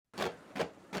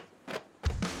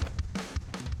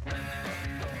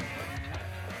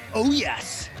Oh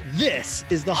yes, this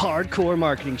is the Hardcore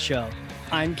Marketing Show.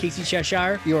 I'm Casey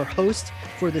Cheshire, your host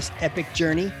for this epic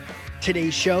journey.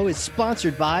 Today's show is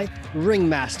sponsored by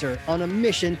Ringmaster, on a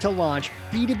mission to launch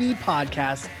B2B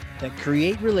podcasts that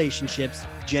create relationships,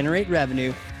 generate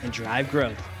revenue, and drive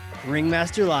growth.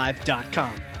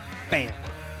 Ringmasterlive.com. Bam.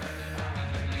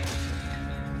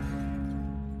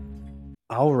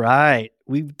 All right,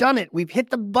 we've done it. We've hit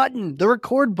the button, the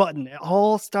record button. It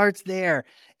all starts there.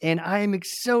 And I am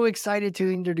so excited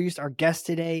to introduce our guest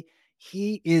today.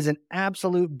 He is an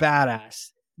absolute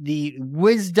badass. The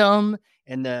wisdom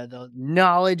and the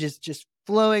knowledge is just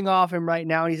flowing off him right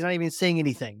now. And he's not even saying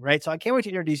anything, right? So I can't wait to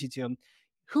introduce you to him.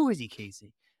 Who is he,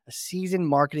 Casey? A seasoned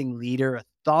marketing leader, a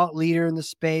thought leader in the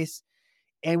space.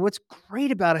 And what's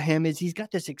great about him is he's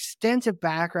got this extensive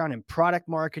background in product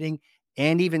marketing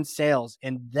and even sales.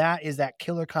 And that is that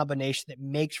killer combination that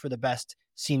makes for the best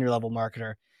senior level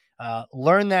marketer.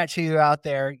 Learn that to you out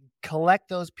there. Collect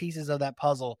those pieces of that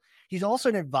puzzle. He's also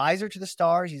an advisor to the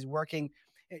stars. He's working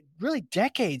really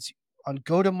decades on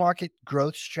go-to-market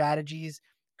growth strategies,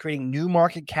 creating new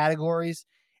market categories,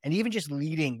 and even just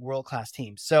leading world-class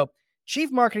teams. So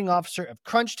Chief Marketing Officer of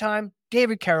Crunch Time,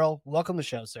 David Karel, welcome to the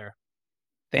show, sir.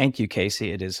 Thank you,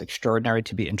 Casey. It is extraordinary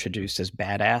to be introduced as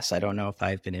badass. I don't know if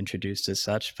I've been introduced as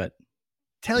such, but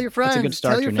tell your friends, a good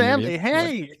start tell your family,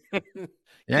 interview. Hey.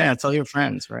 Yeah, tell your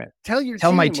friends, right? Tell your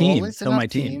tell team. my team. Well, tell my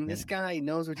team. This guy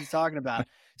knows what he's talking about.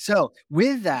 So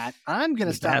with that, I'm going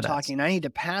to stop talking. I need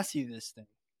to pass you this thing.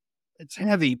 It's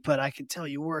heavy, but I can tell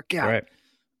you work out.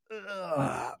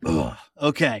 Right.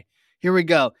 Okay, here we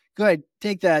go. Go ahead.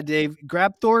 Take that, Dave.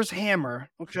 Grab Thor's hammer.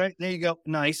 Okay, there you go.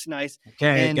 Nice.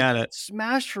 Okay, and got it.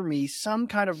 Smash for me some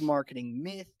kind of marketing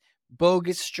myth,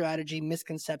 bogus strategy,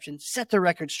 misconception. Set the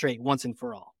record straight once and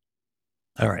for all.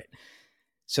 All right.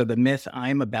 So the myth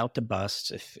I'm about to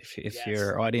bust, if Yes.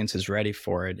 your audience is ready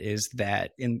for it, is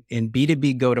that in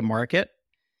B2B go-to-market,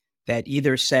 that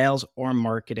either sales or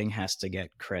marketing has to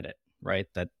get credit, right?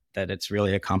 That it's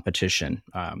really a competition.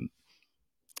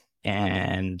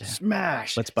 And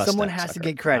smash. Let's bust. Someone has to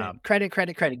get credit.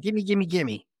 Credit.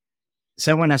 Gimme.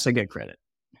 Someone has to get credit.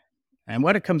 And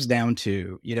what it comes down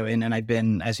to, and I've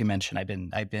been, as you mentioned,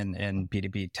 I've been in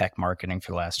B2B tech marketing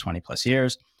for the last 20 plus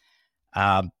years.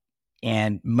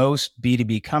 And most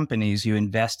B2B companies, you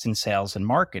invest in sales and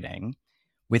marketing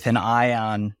with an eye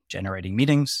on generating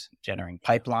meetings, generating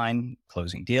pipeline,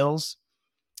 closing deals.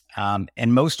 And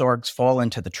most orgs fall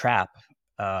into the trap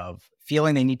of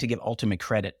feeling they need to give ultimate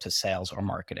credit to sales or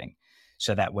marketing,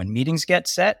 so that when meetings get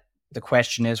set, the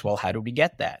question is, well, how did we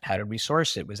get that? How did we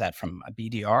source it? Was that from a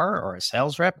BDR or a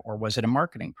sales rep, or was it a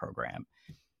marketing program?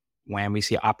 When we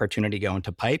see opportunity go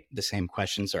into pipe, the same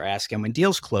questions are asked. And when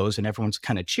deals close and everyone's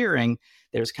kind of cheering,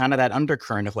 there's kind of that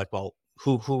undercurrent of like, well,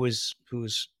 who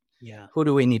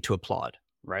do we need to applaud,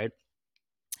 right?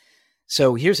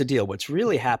 So here's the deal. What's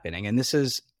really happening, and this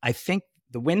is, I think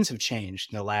the winds have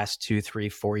changed in the last 2, 3,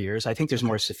 4 years. I think there's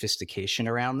more sophistication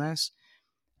around this.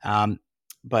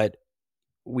 But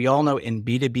we all know in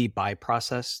B2B buy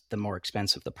process, the more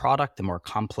expensive the product, the more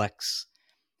complex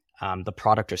the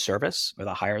product or service, or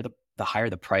the higher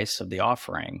the price of the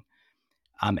offering.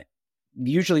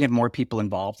 Usually you have more people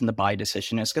involved in the buy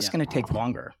decision. It's just going to take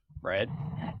longer, right?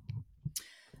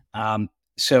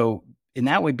 So in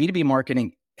that way, B2B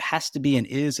marketing has to be and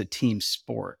is a team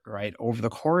sport, right? Over the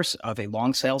course of a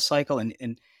long sales cycle,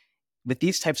 and with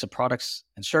these types of products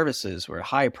and services where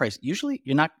high price, usually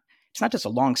it's not just a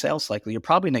long sales cycle. You're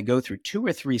probably going to go through 2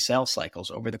 or 3 sales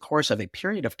cycles over the course of a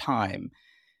period of time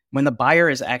when the buyer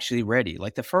is actually ready.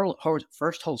 Like the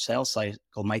first whole sales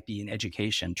cycle might be in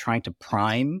education, trying to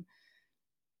prime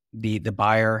the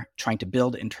buyer, trying to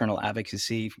build internal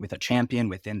advocacy with a champion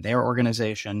within their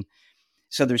organization.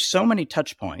 So there's so many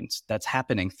touch points that's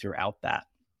happening throughout that.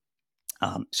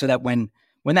 So that when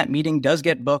that meeting does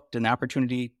get booked and the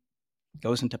opportunity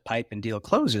goes into pipe and deal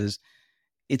closes,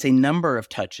 it's a number of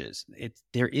touches. It's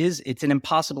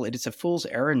a fool's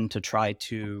errand to try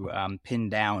to pin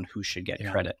down who should get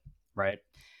credit, right?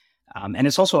 And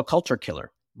it's also a culture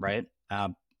killer, right?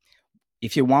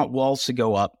 If you want walls to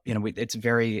go up,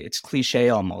 it's cliche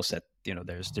almost that,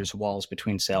 there's walls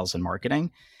between sales and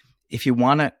marketing. If you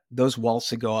want those walls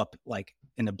to go up like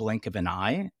in a blink of an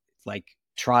eye, like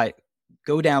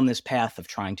go down this path of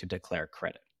trying to declare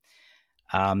credit.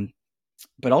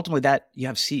 But ultimately that you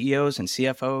have CEOs and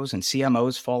CFOs and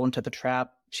CMOs fall into the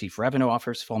trap. Chief revenue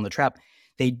officers fall in the trap.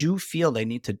 They do feel they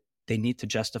need to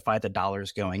justify the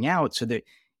dollars going out. So that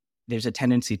there's a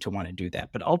tendency to want to do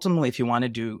that. But ultimately, if you want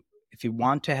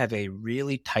to have a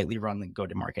really tightly run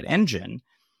go-to-market engine,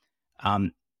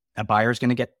 a buyer is going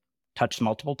to get touched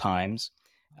multiple times.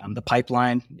 The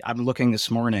pipeline, I'm looking this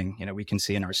morning, we can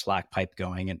see in our Slack pipe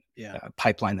going and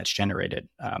pipeline that's generated.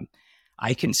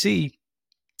 I can see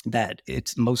that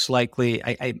it's most likely,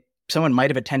 someone might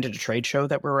have attended a trade show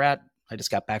that we were at. I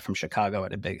just got back from Chicago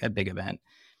at a big event.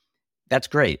 That's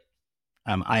great.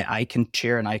 I can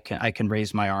cheer and I can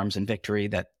raise my arms in victory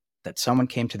that someone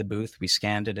came to the booth, we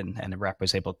scanned it, and the rep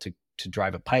was able to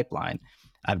drive a pipeline,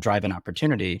 drive an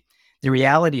opportunity. The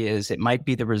reality is it might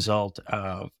be the result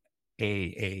of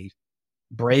a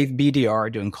brave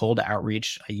BDR doing cold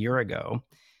outreach a year ago,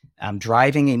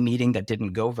 driving a meeting that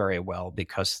didn't go very well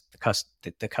because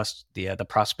the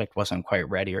prospect wasn't quite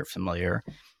ready or familiar.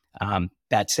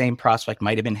 That same prospect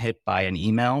might have been hit by an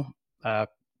email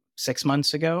 6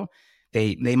 months ago.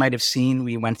 They might have seen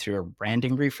we went through a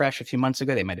branding refresh a few months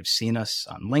ago. They might have seen us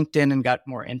on LinkedIn and got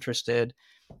more interested,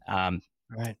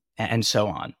 right, and so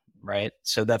on. Right.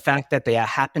 So the fact that they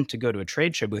happen to go to a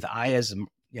trade show booth, I as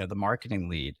the marketing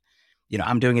lead,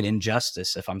 I'm doing it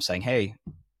injustice if I'm saying, hey,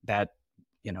 that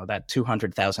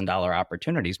 $200,000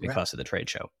 opportunities because of the trade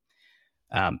show.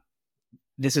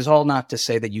 This is all not to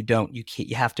say that you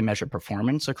have to measure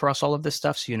performance across all of this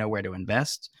stuff so you know where to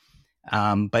invest.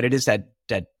 But it is that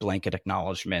blanket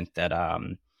acknowledgement that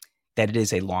it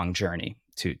is a long journey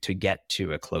to get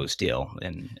to a closed deal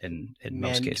in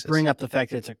most cases. Bring up the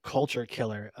fact that it's a culture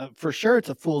killer. For sure, it's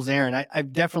a fool's errand.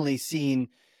 I've definitely seen,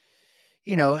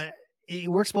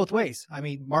 it works both ways. I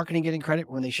mean, marketing getting credit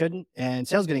when they shouldn't, and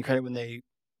sales getting credit when they,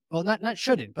 well, not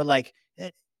shouldn't, but like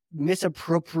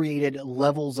misappropriated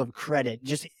levels of credit.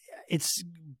 Just, it's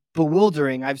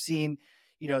bewildering. I've seen,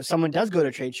 someone does go to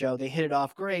a trade show, they hit it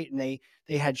off great, and they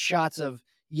had shots of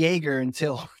Jaeger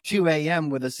until 2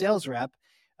 a.m. with a sales rep.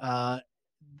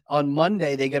 On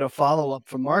Monday, they get a follow-up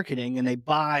from marketing, and they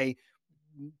buy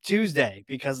Tuesday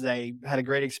because they had a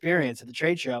great experience at the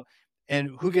trade show. And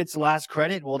who gets the last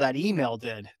credit? Well, that email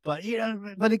did, but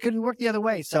it could work the other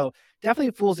way. So definitely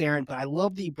a fool's errand. But I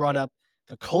love that you brought up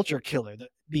the culture killer,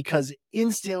 because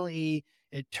instantly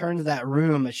it turns that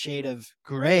room a shade of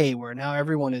gray where now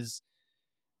everyone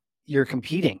you're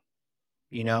competing.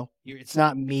 It's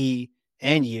not me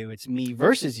and you, it's me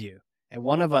versus you, and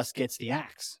one of us gets the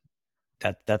axe.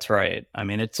 That's right. I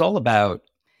mean, it's all about,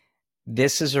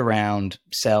 this is around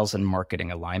sales and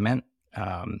marketing alignment.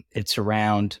 It's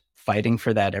around fighting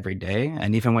for that every day.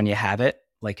 And even when you have it,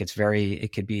 like it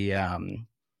could be,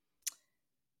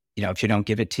 if you don't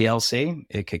give it TLC,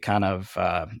 it could kind of,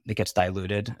 it gets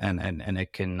diluted and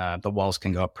it can, the walls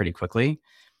can go up pretty quickly.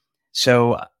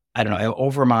 So I don't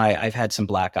know, I've had some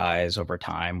black eyes over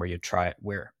time where you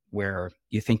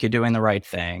think you're doing the right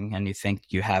thing and you think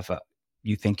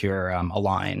you're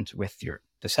aligned with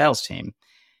the sales team.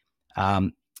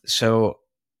 So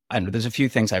I don't know, there's a few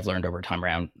things I've learned over time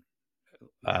around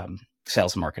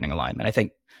sales and marketing alignment. I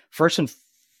think first and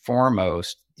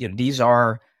foremost, these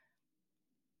are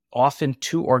often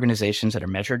two organizations that are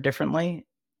measured differently,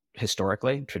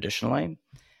 historically, traditionally.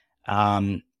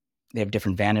 They have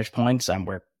different vantage points on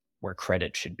where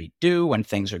credit should be due when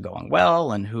things are going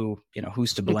well, and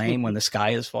who's to blame when the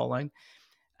sky is falling.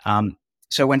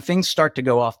 So when things start to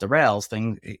go off the rails,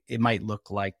 it might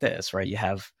look like this, right? You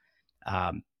have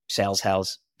sales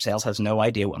has no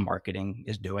idea what marketing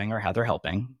is doing or how they're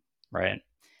helping, right?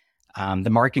 The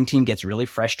marketing team gets really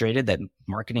frustrated that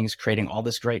marketing is creating all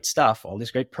this great stuff, all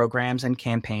these great programs and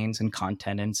campaigns and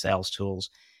content and sales tools,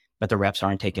 but the reps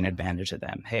aren't taking advantage of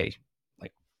them. Hey,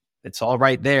 like, it's all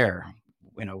right there.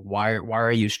 Why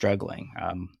are you struggling?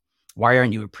 Why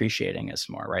aren't you appreciating us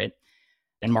more, right?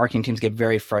 And marketing teams get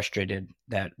very frustrated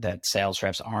that sales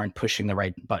reps aren't pushing the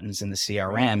right buttons in the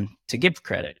CRM to give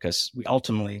credit, because we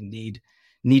ultimately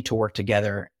need to work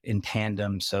together in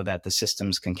tandem so that the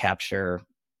systems can capture,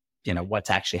 what's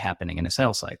actually happening in a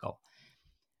sales cycle.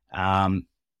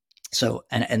 So,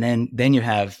 and then you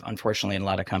have, unfortunately, in a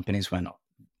lot of companies, when,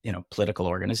 political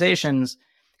organizations,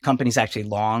 companies actually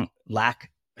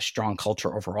lack a strong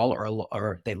culture overall,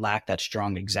 or they lack that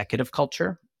strong executive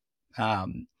culture.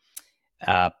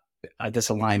 This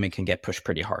alignment can get pushed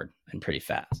pretty hard and pretty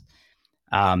fast.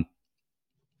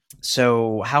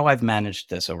 So how I've managed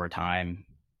this over time,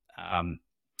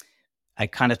 I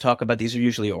kind of talk about, these are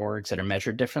usually orgs that are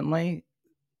measured differently.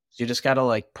 So you just got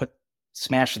to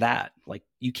smash that. Like,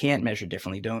 you can't measure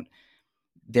differently.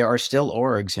 There are still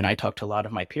orgs, and I talk to a lot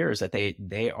of my peers that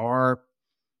they are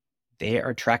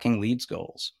tracking leads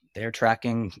goals. They're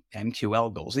tracking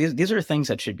MQL goals. These are things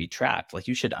that should be tracked. Like,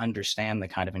 you should understand the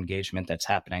kind of engagement that's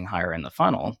happening higher in the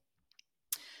funnel.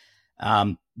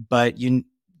 But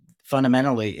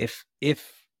fundamentally,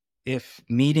 if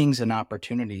meetings and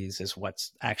opportunities is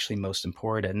what's actually most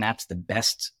important, and that's the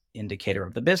best indicator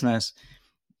of the business,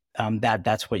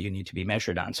 that's what you need to be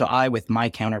measured on. So I, with my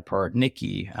counterpart,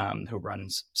 Nikki, who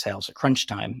runs sales at Crunch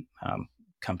Time,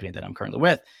 company that I'm currently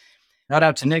with, shout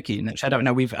out to Nikki. Shout out.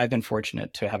 Now I've been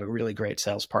fortunate to have a really great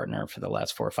sales partner for the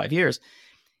last 4 or 5 years.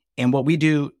 And what we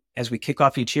do as we kick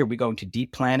off each year, we go into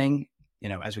deep planning,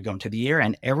 as we go into the year,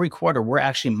 and every quarter we're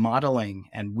actually modeling,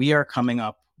 and we are coming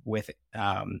up with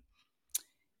a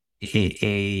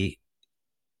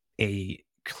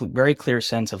very clear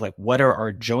sense of like, what are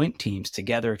our joint teams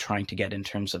together trying to get in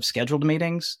terms of scheduled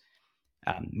meetings,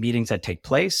 meetings that take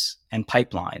place, and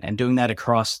pipeline, and doing that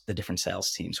across the different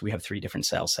sales teams. We have 3 different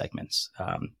sales segments,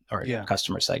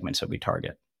 customer segments that we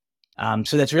target.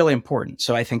 So that's really important.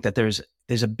 So I think that there's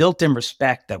a built-in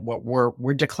respect that what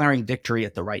we're declaring victory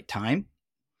at the right time,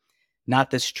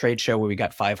 not this trade show where we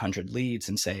got 500 leads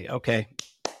and say, okay,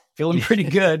 feeling pretty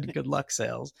good. Good luck,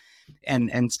 sales.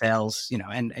 And sales,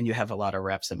 and you have a lot of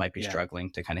reps that might be struggling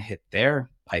to kind of hit their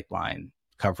pipeline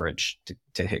coverage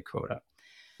to hit quota.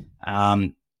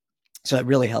 So it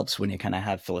really helps when you kind of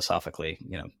have philosophically,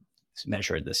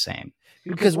 measured the same.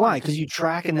 Because why? Because you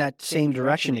track in that same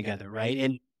direction together,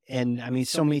 right? And I mean,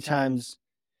 so many times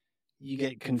you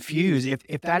get confused.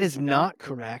 If that is not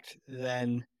correct,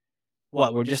 then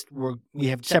what? We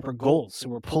have separate goals, so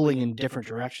we're pulling in different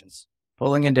directions.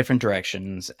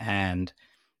 And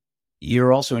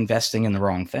you're also investing in the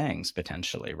wrong things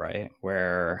potentially, right?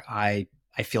 Where I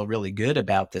feel really good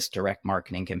about this direct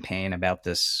marketing campaign, about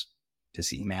this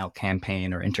email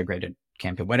campaign or integrated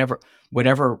campaign,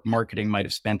 whatever marketing might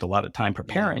have spent a lot of time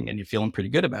preparing and you're feeling pretty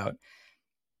good about,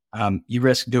 you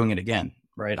risk doing it again,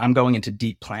 right? I'm going into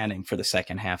deep planning for the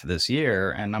second half of this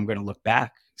year, and I'm going to look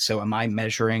back. So am I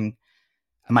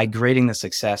grading the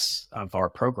success of our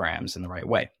programs in the right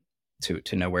way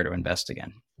to know where to invest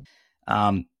again?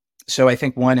 So I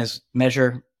think one is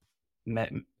measure.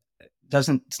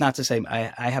 It's not to say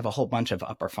I have a whole bunch of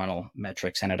upper funnel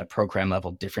metrics, and at a program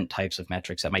level, different types of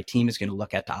metrics that my team is going to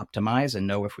look at to optimize and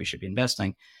know if we should be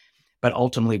investing. But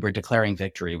ultimately, we're declaring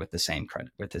victory with the same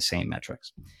credit, with the same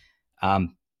metrics.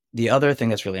 The other thing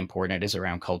that's really important is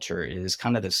around culture, is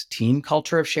kind of this team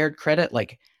culture of shared credit.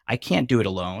 Like, I can't do it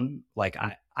alone. Like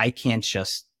I can't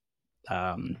just,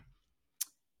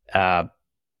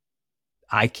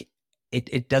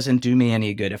 it doesn't do me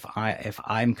any good if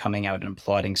I'm coming out and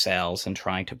applauding sales and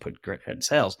trying to put grit in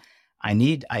sales. I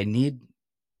need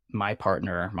my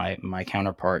partner, my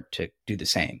counterpart, to do the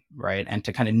same, right? And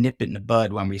to kind of nip it in the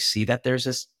bud when we see that there's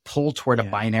this pull toward a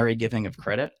binary giving of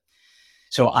credit.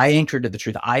 So I anchor to the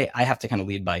truth. I have to kind of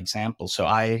lead by example. So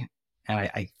I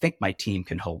think my team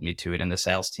can hold me to it, and the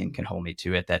sales team can hold me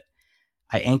to it, that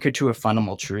I anchor to a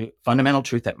fundamental truth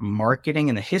that marketing,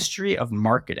 in the history of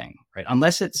marketing, right?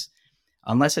 Unless it's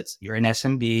you're an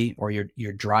SMB or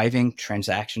you're driving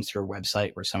transactions through a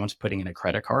website where someone's putting in a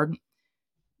credit card,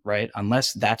 right?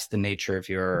 Unless that's the nature of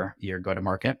your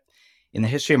go-to-market. In the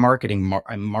history of marketing,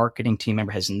 a marketing team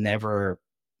member has never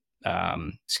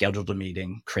scheduled a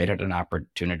meeting, created an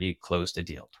opportunity, closed a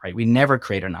deal, right? We never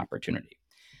create an opportunity.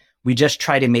 We just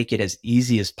try to make it as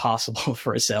easy as possible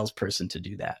for a salesperson to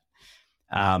do that.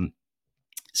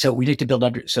 So we need to build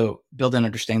an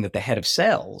understanding that the head of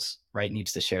sales, right,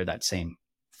 needs to share that same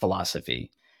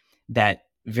philosophy. That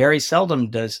very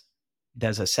seldom does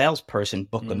a salesperson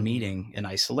book a meeting in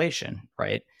isolation,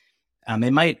 right?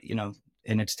 It might,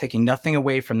 and it's taking nothing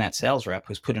away from that sales rep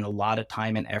who's put in a lot of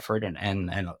time and effort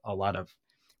and a lot of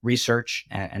research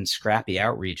and scrappy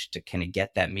outreach to kind of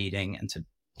get that meeting and to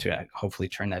hopefully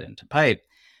turn that into pipe.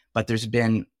 But there's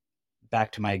been,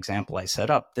 back to my example I set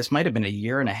up, this might have been a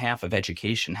year and a half of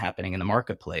education happening in the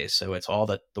marketplace. So it's all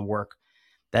the work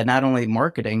that not only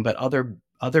marketing, but other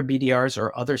BDRs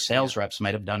or other sales reps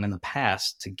might have done in the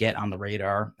past to get on the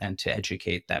radar and to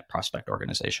educate that prospect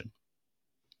organization.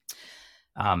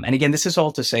 And again, this is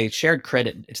all to say shared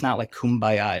credit. It's not like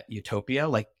kumbaya utopia.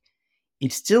 Like you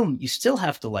still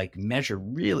have to like measure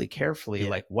really carefully,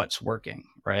 like what's working,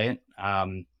 right?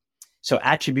 So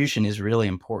attribution is really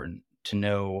important to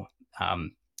know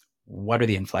what are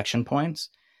the inflection points,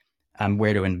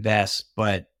 where to invest,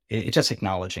 but it's just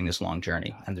acknowledging this long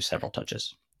journey, and there's several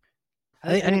touches.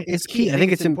 I think it's key. I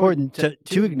think it's important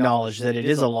to acknowledge that it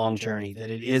is a long journey,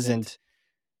 that it isn't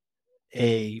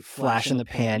a flash in the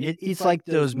pan. It's like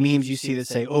those memes you see that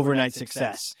say overnight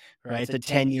success, right? The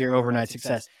 10-year overnight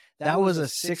success. That was a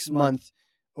 6-month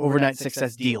overnight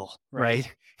success deal,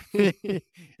 right? It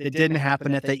didn't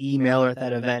happen at the email or at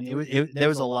that event. There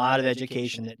was a lot of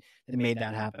education that made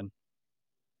that happen.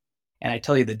 And I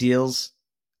tell you, the deals,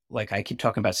 like I keep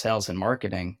talking about sales and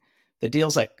marketing, the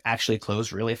deals that actually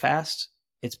close really fast,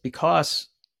 it's because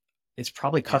it's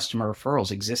probably customer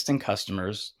referrals, existing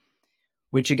customers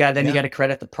which you got to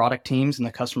credit the product teams and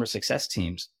the customer success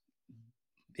teams.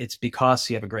 It's because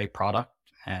you have a great product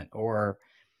or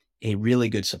a really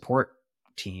good support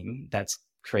team that's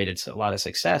created a lot of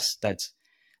success, that's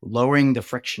lowering the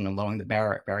friction and lowering the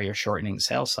barrier, shortening the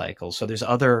sales cycle. So there's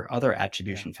other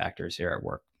attribution factors here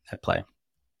at play.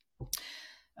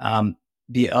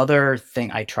 The other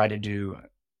thing I try to do,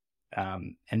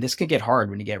 and this can get hard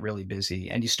when you get really busy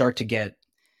and you start to get,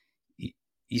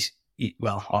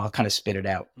 well, I'll kind of spit it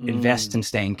out. Invest in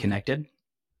staying connected.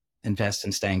 You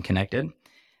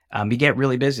get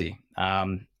really busy.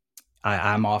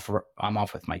 I'm off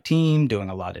with my team, doing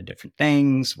a lot of different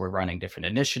things. We're running different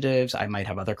initiatives. I might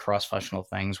have other cross-functional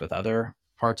things with other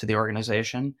parts of the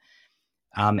organization.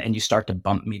 And you start to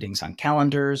bump meetings on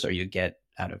calendars, or you get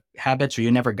out of habits, or you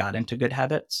never got into good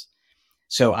habits.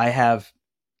 So I have,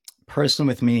 personally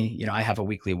with me, I have a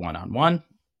weekly one-on-one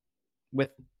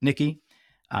with Nikki,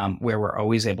 where we're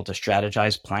always able to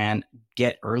strategize, plan,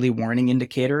 get early warning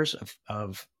indicators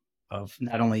of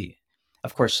not only,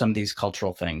 of course, some of these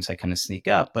cultural things that kind of sneak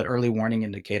up, but early warning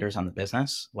indicators on the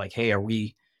business, like, hey,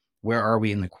 where are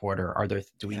we in the quarter?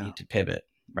 Do we need to pivot,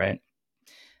 right?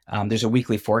 There's a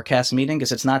weekly forecast meeting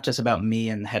because it's not just about me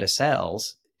and the head of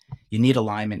sales. You need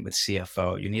alignment with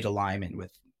CFO. You need alignment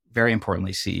with, very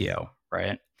importantly, CEO,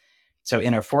 right? So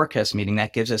in our forecast meeting,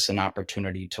 that gives us an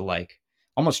opportunity to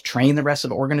almost train the rest of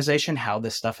the organization how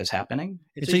this stuff is happening.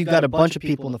 So you've got a bunch of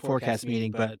people in the forecast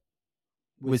meeting, but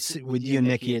with you and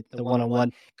Nikki at the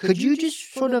one-on-one, could you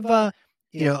just sort of, kind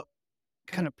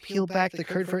of peel back the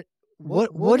curtain for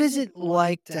what is it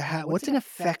like to have, what's an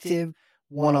effective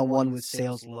one-on-one with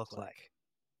sales look like?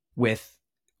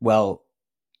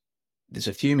 There's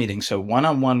a few meetings. So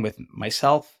one-on-one with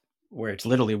myself, where it's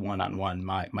literally one-on-one,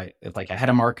 like a head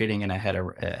of marketing and a head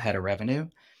of revenue.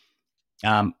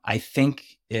 I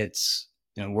think it's,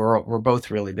 we're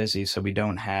both really busy, so we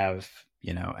don't have,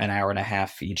 an hour and a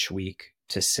half each week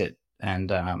to sit. And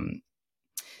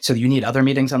so you need other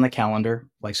meetings on the calendar.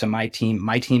 So my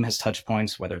team has touch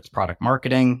points, whether it's product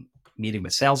marketing, meeting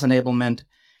with sales enablement.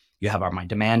 You have my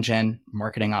demand gen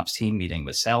marketing ops team meeting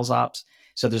with sales ops.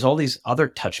 So there's all these other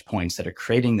touch points that are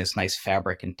creating this nice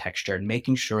fabric and texture and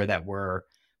making sure that we're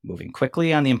moving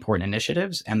quickly on the important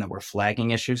initiatives and that we're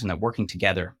flagging issues and that working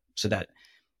together so that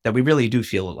we really do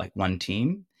feel like one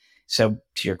team. So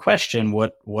to your question,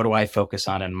 what do I focus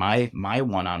on in my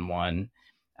one-on-one?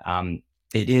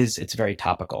 It's very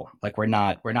topical. We're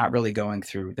not really going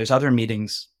through, there's other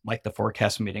meetings like the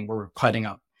forecast meeting where we're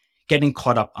getting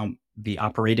caught up on the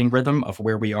operating rhythm of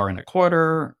where we are in a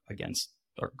quarter against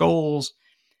our goals.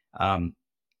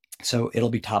 So it'll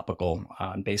be topical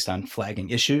based on flagging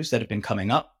issues that have been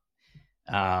coming up,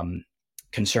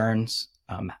 concerns,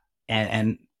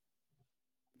 and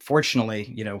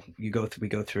fortunately, we go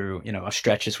through,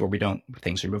 stretches where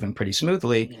things are moving pretty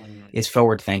smoothly. It's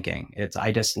forward thinking.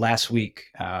 Last week,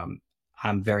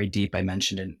 I'm very deep. I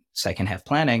mentioned in second half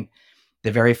planning,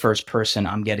 the very first person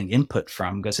I'm getting input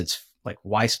from, because it's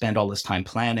why spend all this time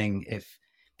planning if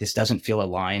this doesn't feel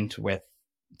aligned with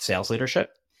sales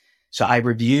leadership? So I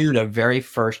reviewed a very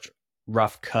first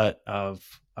rough cut of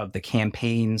the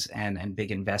campaigns and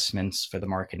big investments for the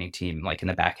marketing team, in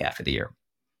the back half of the year,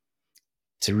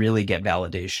 to really get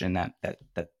validation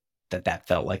that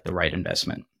felt like the right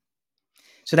investment.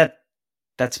 So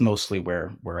that's mostly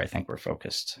where I think we're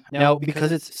focused. Now,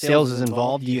 because sales is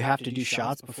involved, do you have to do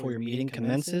shots before your meeting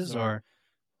commences, or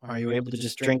are you able to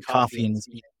just drink coffee and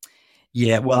eat?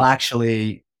 Yeah, well,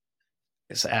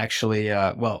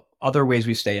 other ways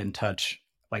we stay in touch,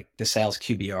 like the sales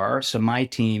QBR. So my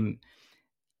team,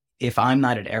 if I'm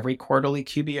not at every quarterly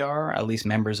QBR, at least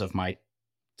members of my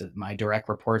direct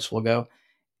reports will go.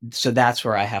 So that's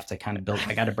where I have to kind of build.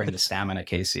 I got to bring the stamina,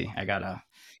 Casey.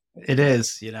 It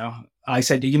is, I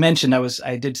said, you mentioned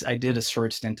I did a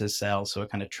short stint as sales. So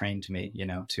it kind of trained me,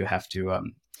 to have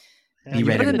to be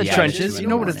ready in the trenches. You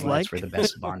know what it's like. That's where the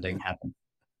best bonding happens.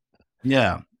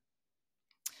 Yeah.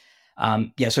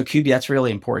 So that's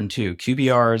really important too.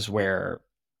 QBRs where,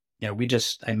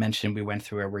 I mentioned we went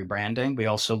through a rebranding. We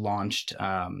also launched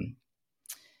I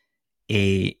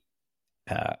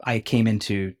came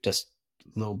into, just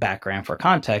a little background for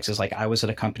context, is I was at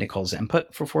a company called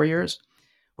Zenput for 4 years,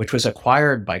 which was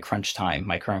acquired by Crunch Time,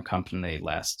 my current company,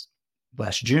 last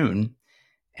June.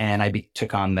 And I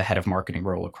took on the head of marketing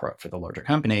role for the larger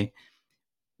company.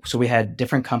 So we had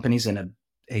different companies in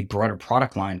a broader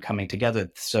product line coming together.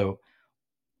 So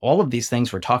all of these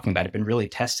things we're talking about have been really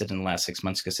tested in the last 6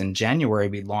 months, because in January,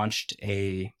 we launched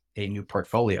a new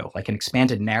portfolio, an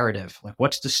expanded narrative.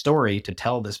 What's the story to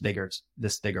tell this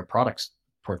bigger products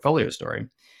portfolio story?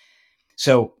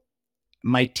 So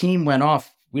my team went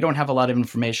off we don't have a lot of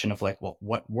information of like, well,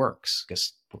 what works?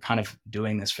 Because we're kind of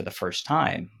doing this for the first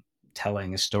time,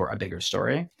 telling a bigger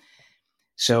story.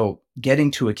 So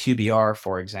getting to a QBR,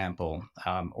 for example,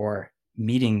 or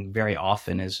meeting very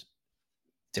often is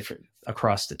different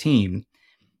across the team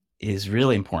is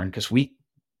really important because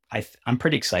I'm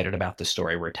pretty excited about the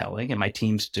story we're telling, and my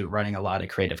team's running a lot of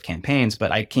creative campaigns.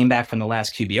 But I came back from the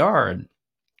last QBR, and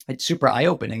it's super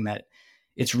eye-opening that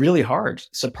it's really hard.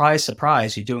 Surprise,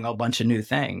 surprise, you're doing a bunch of new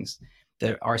things.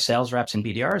 Our sales reps and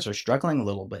BDRs are struggling a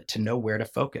little bit to know where to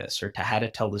focus or to how to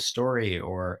tell the story.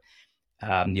 Or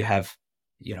you have,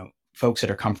 folks that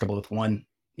are comfortable with one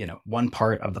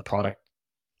part of the product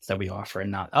that we offer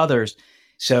and not others.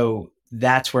 So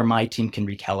that's where my team can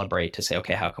recalibrate to say,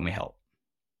 okay, how can we help?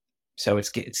 So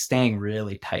it's staying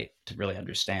really tight to really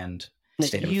understand the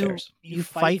state of affairs. You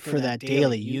fight for that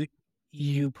daily.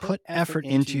 You put effort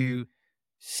into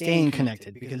staying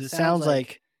connected, because it sounds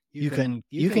like you can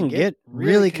get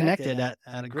really connected at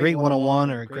a great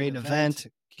one-on-one or a great event,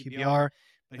 QBR,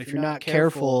 but if you're not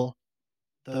careful,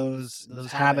 those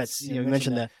habits, you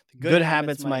mentioned the good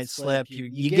habits might slip.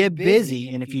 You get busy,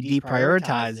 and if you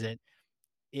deprioritize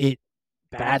it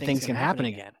bad things can happen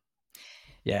again.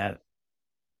 Yeah.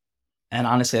 And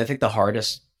honestly, I think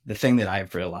the thing that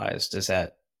I've realized is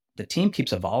that the team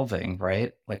keeps evolving,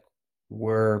 right? Like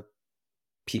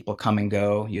people come and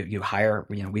go. You hire,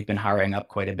 we've been hiring up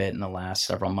quite a bit in the last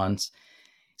several months.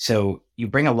 So you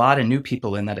bring a lot of new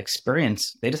people in that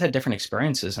experience. They just had different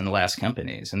experiences in the last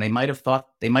companies, and they might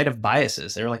have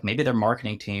biases. They're like, maybe their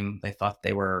marketing team, they thought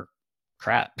they were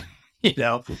crap,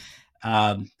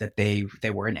 that they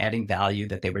weren't adding value,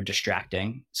 that they were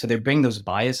distracting. So they bring those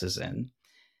biases in.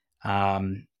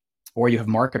 Or you have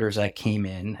marketers that came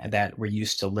in that were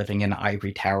used to living in an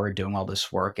ivory tower, doing all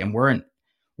this work, and weren't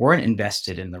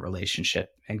invested in the relationship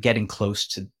and getting close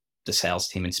to the sales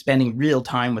team and spending real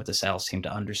time with the sales team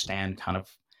to understand kind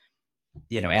of,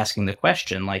 asking the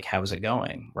question, like, how's it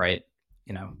going? Right.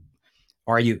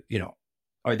 Are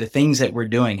the things that we're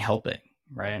doing helping?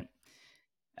 Right.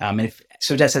 And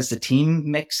just as the team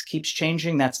mix keeps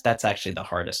changing, that's actually the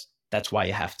hardest. That's why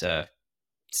you have to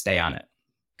stay on it,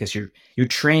 because you're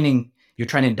trying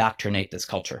to indoctrinate this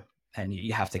culture, and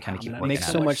you have to kind of keep working. It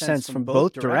makes so much sense from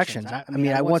both directions.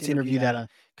 I once interviewed at a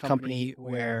company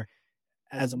where,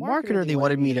 as a marketer, they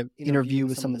wanted me to interview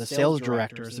with some of the sales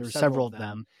directors. There were several of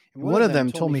them. And one of them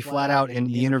told me flat out in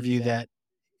the interview that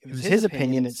it was his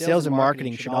opinion that sales and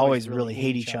marketing should always really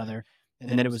hate each other,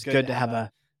 and that it was good to have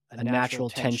a natural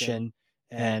tension.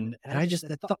 And I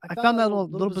found that a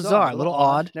little bizarre, a little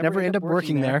odd. Never end up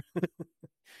working there.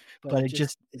 But it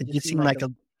just seemed like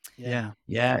yeah,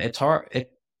 it's hard.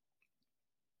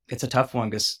 It's a tough one,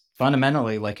 because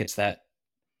fundamentally, like, it's that,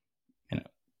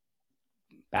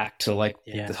 back to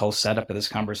the whole setup of this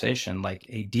conversation, like,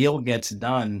 a deal gets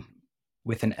done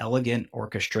with an elegant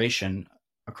orchestration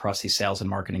across these sales and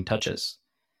marketing touches,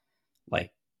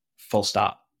 like, full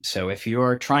stop. So if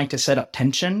you're trying to set up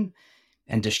tension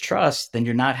and distrust, then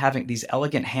you're not having these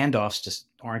elegant handoffs, just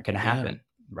aren't going to happen.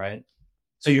 Right.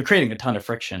 So you're creating a ton of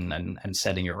friction and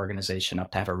setting your organization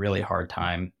up to have a really hard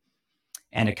time.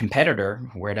 And a competitor,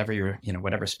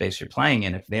 whatever space you're playing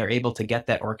in, if they're able to get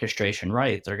that orchestration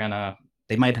right,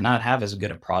 they might not have as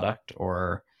good a product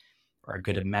or a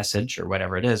good a message or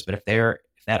whatever it is. But if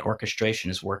that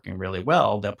orchestration is working really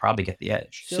well, they'll probably get the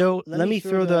edge. So let me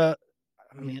throw a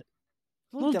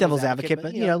little devil's advocate,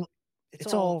 but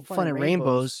it's all fun and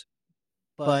rainbows.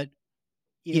 But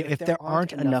if there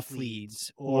aren't enough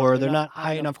leads, or they're not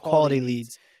high enough quality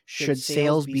leads, should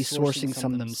sales be sourcing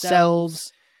some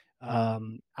themselves?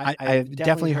 I've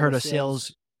definitely heard a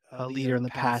sales leader in the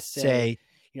past say,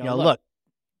 look,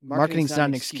 marketing's not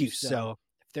an excuse. So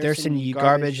if they're sending you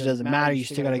garbage, it doesn't matter. You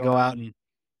still got to go out and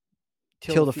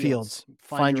till the fields,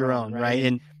 find your own, right?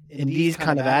 And in these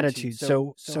kind of attitudes.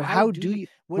 So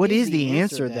what is the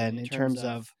answer then in terms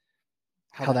of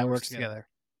how that works together?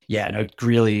 Yeah, no,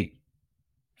 really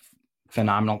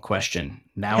phenomenal question.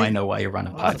 Now I know why you run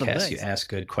a podcast. You ask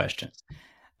good questions.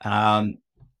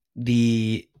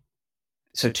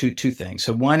 So two things.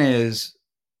 So one is,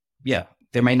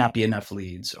 there may not be enough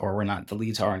leads, or the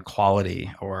leads aren't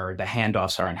quality, or the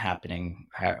handoffs aren't happening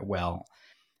well.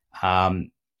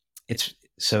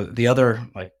 So the other,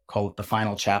 call it the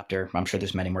final chapter, I'm sure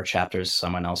there's many more chapters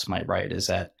someone else might write, is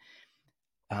that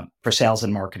for sales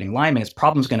and marketing linemen,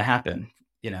 problem's going to happen.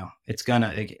 It's going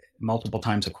to, multiple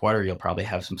times a quarter, you'll probably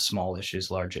have some small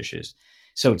issues, large issues.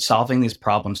 So it's solving these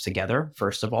problems together,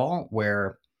 first of all,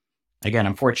 where, again,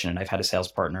 I'm fortunate. I've had a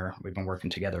sales partner. We've been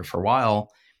working together for a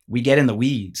while. We get in the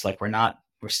weeds. Like,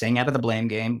 we're staying out of the blame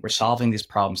game. We're solving these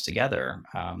problems together,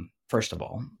 first of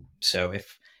all. So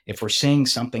if we're seeing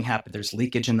something happen, there's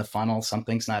leakage in the funnel,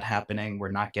 something's not happening,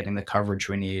 we're not getting the coverage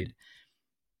we need.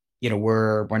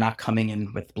 We're not coming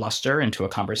in with bluster into a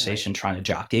conversation trying to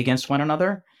jockey against one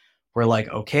another. We're like,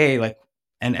 okay, like,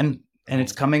 and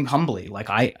it's coming humbly. Like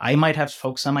I might have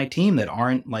folks on my team that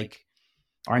aren't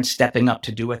stepping up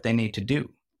to do what they need to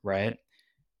do, right?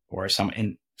 Or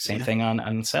same thing on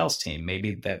the sales team.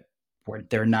 Maybe that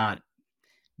they're not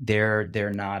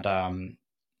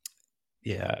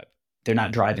yeah, they're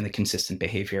not driving the consistent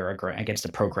behavior against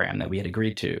the program that we had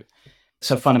agreed to.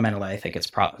 So fundamentally, I think it's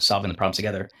solving the problems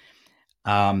together.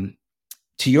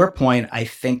 To your point, I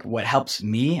think what helps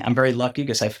me, I'm very lucky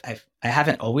because I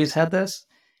haven't always had this.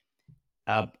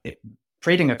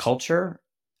 Creating a culture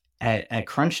at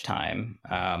crunch time,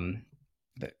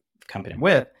 the company I'm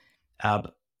with,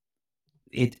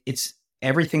 it's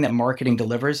everything that marketing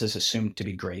delivers is assumed to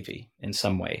be gravy in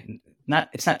some way.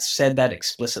 It's not said that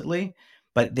explicitly,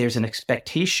 but there's an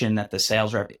expectation that the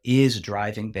sales rep is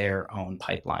driving their own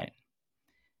pipeline.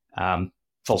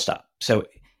 Full stop. So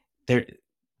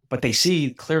but they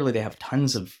see clearly they have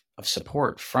tons of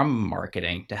support from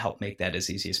marketing to help make that as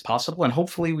easy as possible. And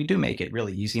hopefully we do make it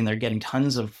really easy, and they're getting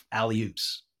tons of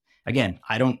alley-oops. Again,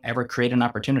 I don't ever create an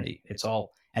opportunity. It's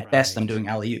all, at best, I'm doing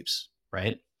alley-oops,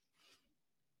 right?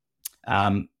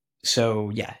 So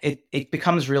yeah, it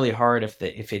becomes really hard if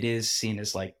it is seen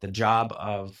as like the job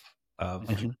of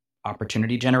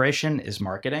opportunity generation is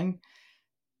marketing.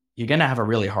 You're going to have a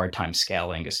really hard time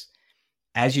scaling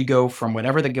as you go from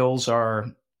whatever the goals are,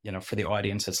 for the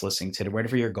audience that's listening to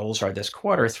whatever your goals are this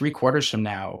quarter, 3 quarters from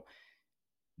now,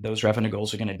 those revenue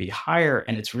goals are going to be higher.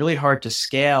 And it's really hard to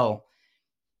scale.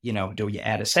 Do you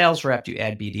add a sales rep? Do you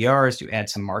add BDRs? Do you add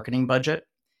some marketing budget?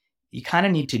 You kind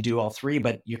of need to do all three,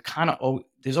 but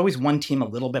there's always one team a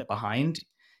little bit behind.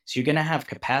 So you're going to have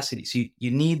capacity. So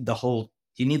you need the whole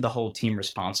team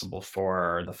responsible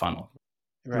for the funnel.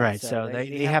 Right. So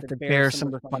they have to bear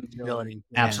some responsibility.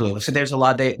 Absolutely. So there's a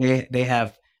lot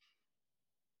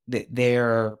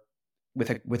they're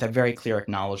with a very clear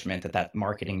acknowledgement that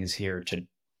marketing is here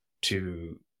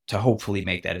to hopefully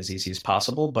make that as easy as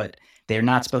possible, but they're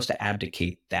not supposed to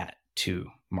abdicate that to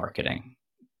marketing.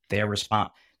 They're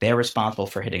responsible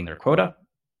for hitting their quota,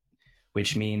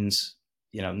 which means,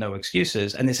 no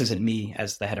excuses. And this isn't me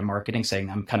as the head of marketing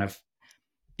saying, I'm kind of,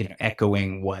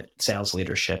 echoing what sales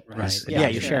leadership is. Yeah,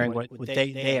 you're sharing what they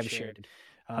have shared.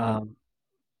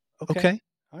 Okay.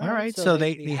 All right. So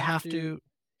they have to.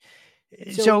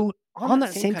 So on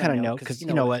that same kind of note, because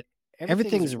you know what,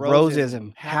 everything's roses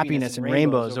and happiness and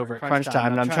rainbows over at crunch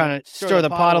time, and I'm trying to stir the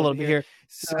pot a little bit here.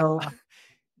 So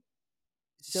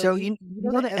you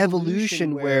know the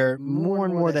evolution where more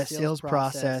and more that sales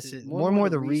process, more and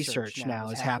more the research now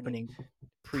is happening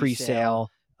pre-sale.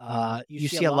 You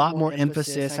see a lot more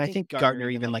emphasis. I think Gartner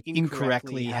even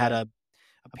incorrectly had a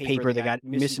paper that got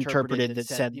misinterpreted that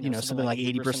said, something like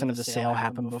 80% of the sale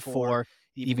happened before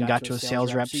you even got to a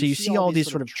sales rep. So you see all these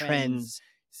sort of trends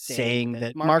saying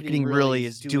that marketing really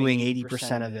is doing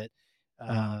 80% of it.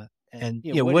 And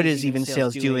what is even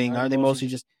sales doing? Are they mostly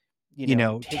just,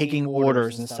 taking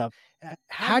orders and stuff?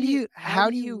 How do you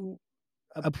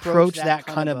approach that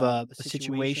kind of a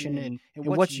situation, and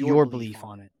what's your belief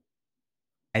on it?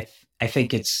 I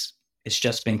think it's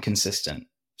just been consistent.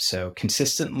 So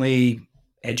consistently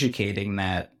educating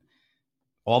that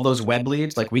all those web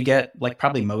leads, like we get, like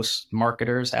probably most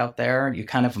marketers out there, you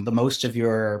kind of most of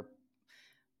your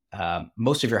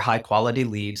high quality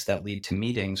leads that lead to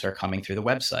meetings are coming through the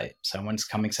website. Someone's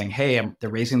coming saying, "Hey," they're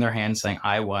raising their hand saying,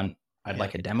 "I'd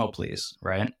like a demo, please."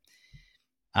 Right?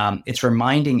 It's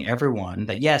reminding everyone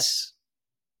that yes,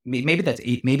 maybe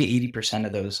 80%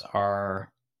 of those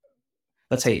are,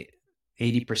 let's say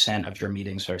 80% of your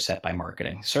meetings are set by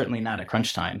marketing. Certainly not at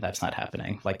crunch time. That's not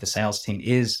happening. Like the sales team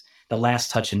is the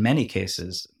last touch in many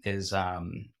cases is a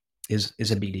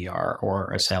BDR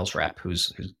or a sales rep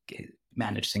who's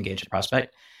managed to engage a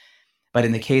prospect. But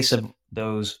in the case of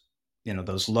those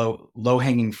low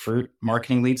hanging fruit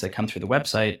marketing leads that come through the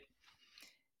website,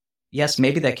 yes,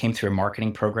 maybe that came through a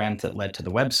marketing program that led to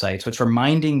the website. So it's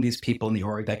reminding these people in the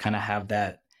org that kind of have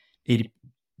that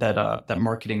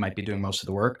marketing might be doing most of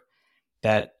the work,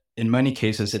 that in many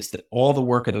cases it's all the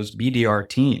work of those BDR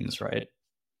teams, right?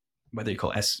 Whether you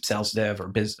call sales dev or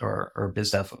biz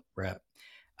dev rep,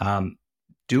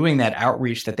 doing that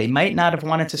outreach that they might not have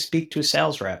wanted to speak to a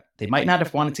sales rep. They might not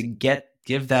have wanted to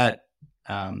give that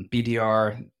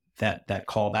BDR that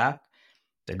call back.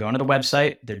 They're going to the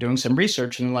website, they're doing some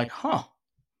research, and they're like,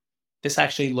 this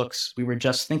actually we were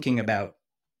just thinking about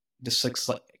this.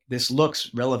 This looks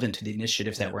relevant to the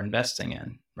initiatives that we're investing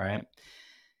in, right?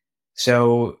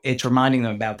 So it's reminding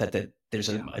them about that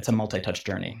it's a multi-touch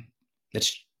journey.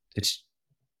 It's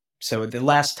so the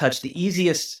last touch, the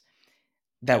easiest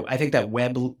that I think that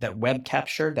web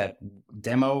capture, that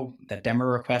demo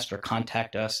request or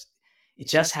contact us, it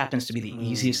just happens to be the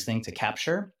easiest thing to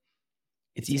capture.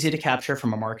 It's easy to capture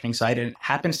from a marketing side, and it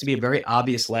happens to be a very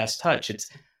obvious last touch. It's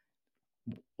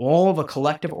all the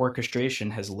collective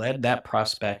orchestration has led that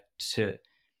prospect to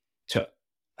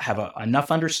have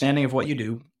enough understanding of what you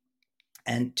do,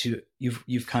 and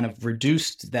you've kind of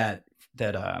reduced that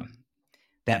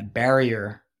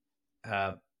barrier.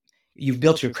 You've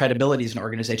built your credibility as an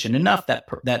organization enough that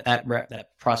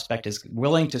prospect is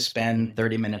willing to spend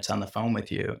 30 minutes on the phone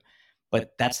with you,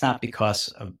 but that's not because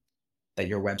of that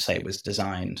your website was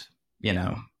designed,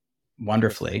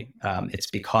 wonderfully. It's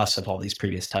because of all these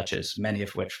previous touches, many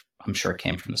of which I'm sure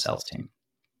came from the sales team.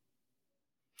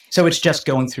 So it's just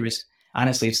going through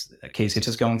honestly, it's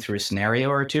just going through a scenario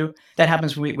or two. That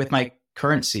happens with my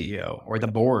current CEO or the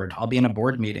board. I'll be in a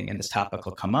board meeting and this topic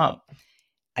will come up.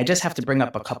 I just have to bring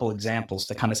up a couple examples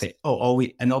to kind of say,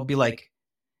 and they'll be like,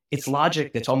 it's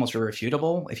logic that's almost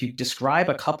irrefutable. If you describe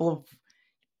a couple of,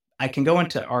 I can go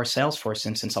into our Salesforce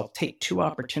instance, I'll take 2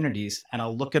 opportunities and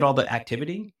I'll look at all the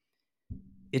activity.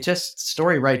 It just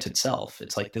story writes itself.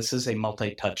 It's like, this is a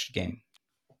multi-touch game.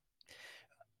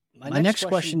 My next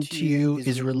question to you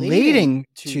is relating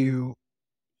to,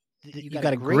 you've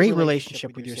got a great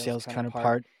relationship with your sales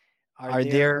counterpart. Are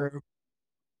there...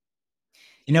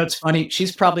 It's funny.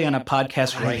 She's probably on a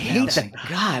podcast right now. Saying,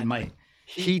 God, my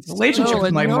relationship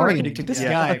with my marketing to this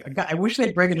guy. I wish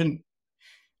they'd bring it in.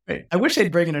 I wish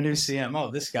they'd bring in a new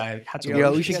CMO. This guy.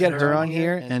 We should get her on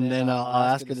here, and then I'll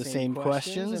ask her the same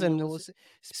questions, and we'll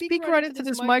speak right into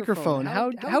this microphone. How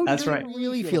do you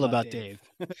really feel about Dave?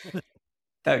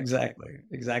 Exactly.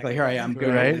 Here I am,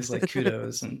 good right? Like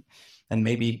kudos, and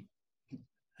maybe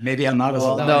I'm not as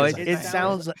well. No, it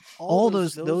sounds like all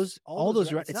those.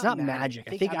 It's not magic.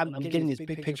 I think I'm getting this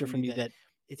big picture from you that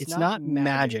it's not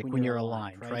magic when you're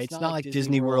aligned, right? It's not like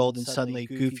Disney World and suddenly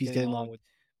Goofy's getting along with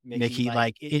Mickey.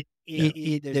 Like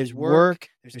there's work,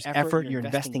 there's effort. You're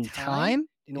investing time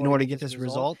in order to get this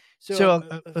result. So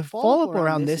a follow up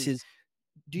around this is: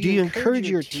 do you encourage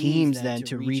your teams then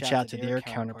to reach out to their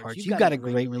counterparts? You've got a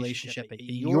great relationship at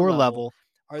your level.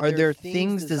 Are there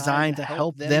things designed to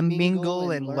help them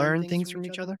mingle and learn things from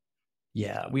each other?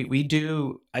 Yeah, we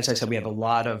do. As I said, we have a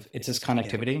lot of, it's this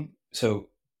connectivity. So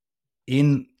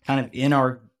in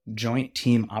our joint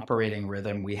team operating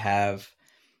rhythm, I have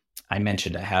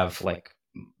like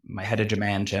my head of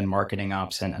demand gen, marketing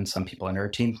ops, and some people in our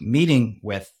team meeting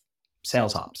with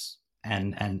sales ops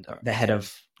and the head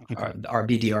of our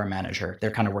BDR manager.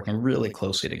 They're kind of working really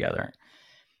closely together.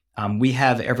 We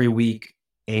have every week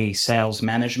a sales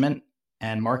management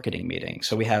and marketing meeting.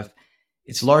 So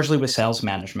it's largely with sales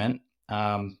management.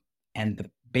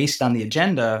 Based on the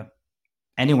agenda,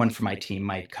 anyone from my team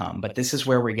might come, but this is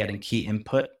where we're getting key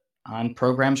input on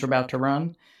programs we're about to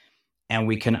run. And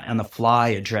we can, on the fly,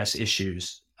 address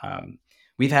issues.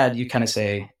 We've had, you kind of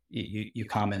say, you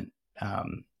comment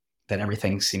that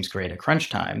everything seems great at crunch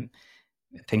time.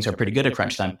 Things are pretty good at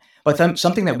crunch time. But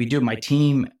something that we do, my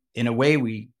team, in a way,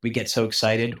 we get so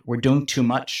excited. We're doing too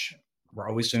much. We're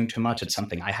always doing too much. It's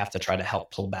something I have to try to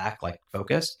help pull back, like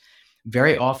focus.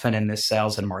 Very often in this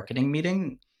sales and marketing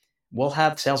meeting, we'll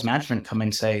have sales management come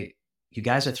and say, you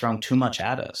guys are throwing too much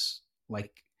at us.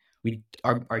 Like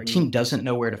our team doesn't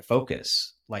know where to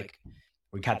focus. Like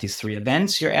we got these 3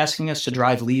 events. You're asking us to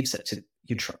drive leads.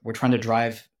 We're trying to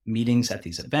drive meetings at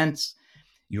these events.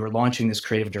 You're launching this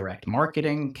creative direct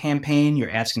marketing campaign.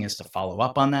 You're asking us to follow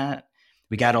up on that.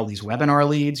 We got all these webinar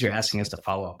leads. You're asking us to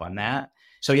follow up on that.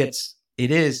 So if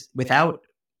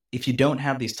you don't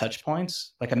have these touch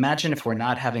points, like imagine if we're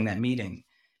not having that meeting,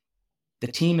 the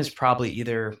team is probably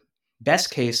either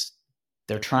best case,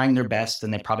 they're trying their best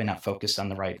and they're probably not focused on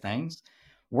the right things.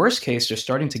 Worst case, they're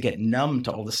starting to get numb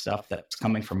to all the stuff that's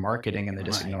coming from marketing and they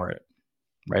just ignore it.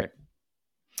 Right.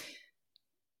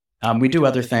 We do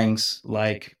other things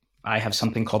like I have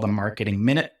something called a marketing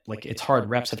minute. Like it's hard.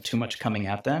 Reps have too much coming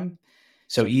at them.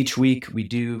 So each week we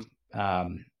do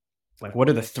what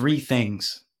are the 3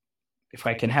 things? If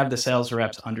I can have the sales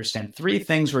reps understand 3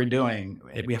 things we're doing,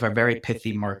 we have a very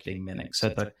pithy marketing minute.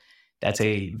 So that's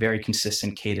a very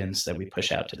consistent cadence that we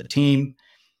push out to the team.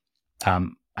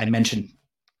 I mentioned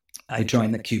I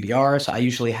joined the QBR. So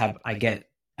I get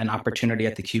an opportunity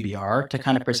at the QBR to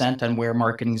kind of present on where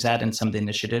marketing's at and some of the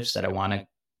initiatives that I want to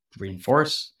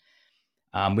reinforce.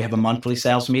 We have a monthly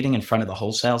sales meeting in front of the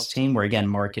whole sales team where, again,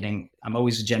 marketing, I'm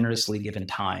always generously given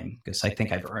time because I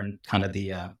think I've earned kind of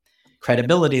the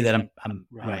credibility that I'm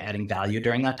adding value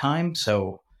during that time.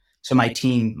 So So my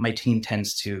team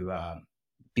tends to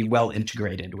be well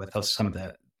integrated with some of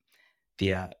the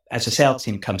as a sales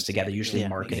team comes together, usually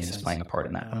marketing is playing a part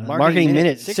in that. Marketing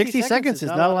minute, 60 seconds is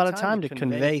not a lot of time to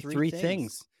convey 3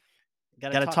 things.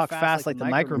 Got to talk fast like the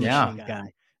micro machine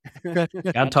guy.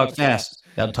 Gotta talk fast.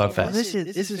 Gotta talk Well, fast.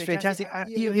 this is fantastic.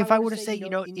 If I were to say,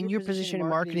 in your position in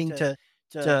marketing to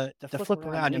flip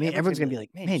around, I mean, everyone's gonna be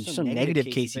like, man, you're so negative,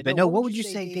 Casey. But no, what would you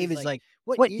say, Dave, is like,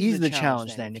 what is the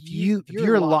challenge then? If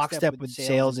you're lockstep with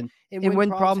sales and when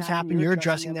problems happen, you're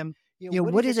addressing them.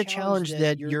 What is a challenge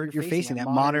that you're facing, that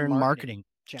modern marketing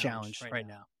challenge right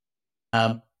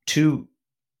now? Two,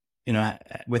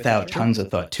 without tons of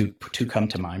thought, two come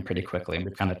to mind pretty quickly, and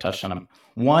we've kind of touched on them.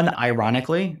 One,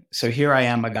 ironically, so here I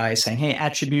am, a guy saying, hey,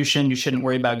 attribution, you shouldn't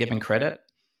worry about giving credit.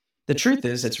 The truth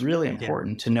is, it's really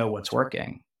important to know what's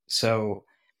working. So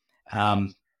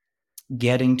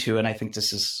getting to, and I think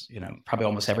this is, probably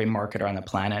almost every marketer on the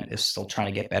planet is still trying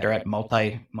to get better at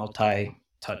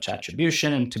multi-touch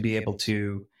attribution, and to be able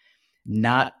to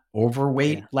not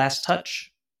overweight last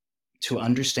touch, to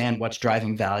understand what's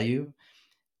driving value.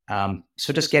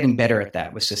 So just getting better at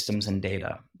that with systems and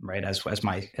data, right? As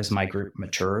my group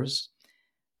matures,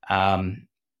 we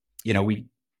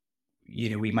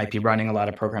might be running a lot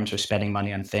of programs or spending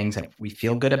money on things that we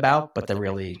feel good about, but they're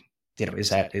really, is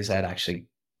that actually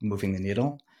moving the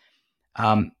needle?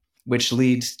 Which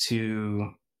leads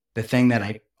to the thing that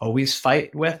I always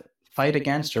fight with,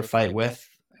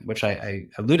 which I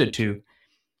alluded to.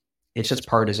 It's just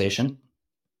prioritization.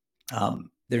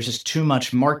 There's just too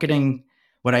much marketing.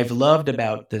 What I've loved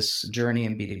about this journey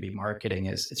in B2B marketing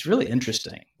is it's really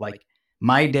interesting. Like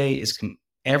my day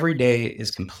every day is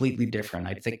completely different.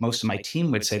 I think most of my team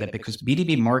would say that, because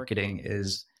B2B marketing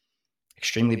is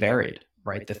extremely varied,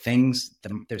 right?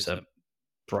 There's a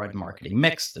broad marketing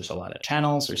mix. There's a lot of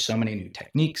channels. There's so many new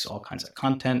techniques, all kinds of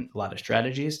content, a lot of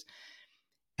strategies.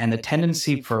 And the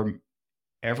tendency for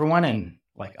everyone, and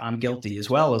like I'm guilty as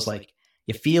well, is like,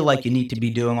 you feel like you need to be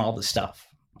doing all the stuff.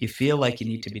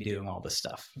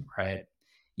 Right?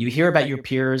 You hear about your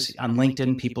peers on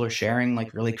LinkedIn, people are sharing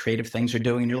like really creative things they're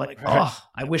doing, and you're like, oh,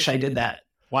 I wish I did that.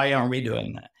 Why aren't we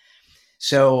doing that?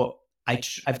 So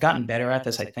I've gotten better at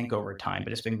this, I think, over time,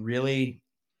 but it's been really,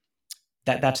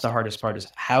 that's the hardest part, is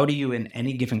how do you in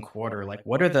any given quarter, like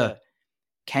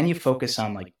can you focus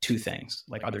on like 2 things?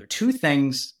 Like, are there 2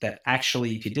 things that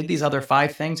actually, if you did these other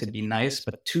 5 things, it'd be nice,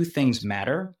 but 2 things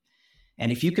matter?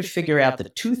 And if you could figure out the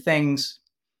 2 things,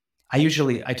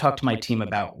 I talk to my team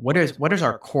about what is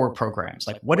our core programs?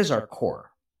 Like, what is our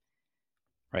core?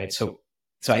 Right. So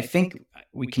I think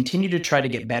we continue to try to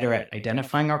get better at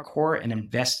identifying our core and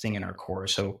investing in our core.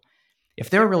 So if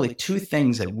there are really 2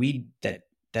 things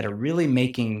that are really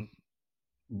making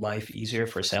life easier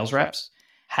for sales reps,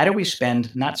 how do we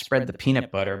not spread the peanut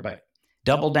butter, but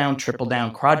double down, triple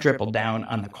down, quadruple down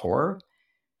on the core?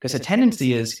 Because the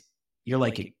tendency is you're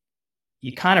like,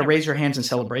 you kind of raise your hands in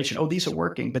celebration. Oh, these are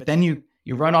working. But then you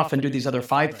run off and do these other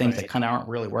 5 things that kind of aren't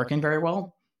really working very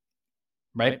well.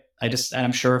 Right. And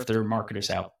I'm sure if there are marketers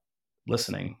out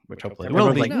listening, which hopefully they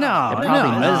will be, like, no, that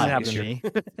doesn't happen to me.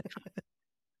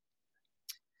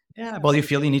 Yeah. Well, you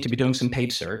feel you need to be doing some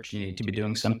paid search, you need to be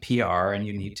doing some PR, and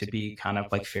you need to be kind of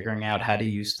like figuring out how to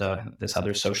use this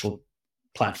other social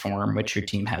platform, which your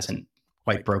team hasn't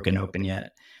quite broken open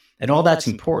yet. And all that's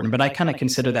important, but I kind of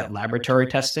consider that laboratory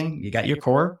testing. You got your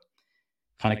core,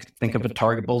 kind of think of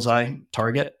a bullseye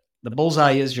target. The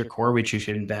bullseye is your core, which you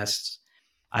should invest.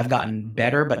 I've gotten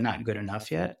better, but not good enough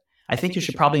yet. I think you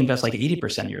should probably invest like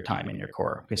 80% of your time in your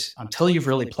core, because until you've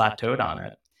really plateaued on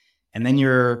it, and then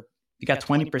you got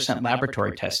 20%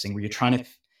 laboratory testing where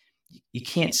you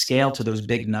can't scale to those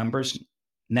big numbers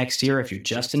next year if you're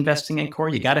just investing in core.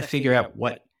 You got to figure out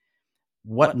what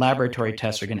laboratory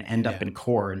tests are going to end up in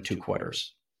core in 2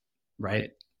 quarters, right?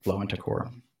 Flow into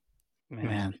core.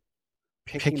 Man,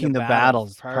 picking the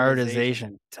battles,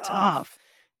 prioritization, tough.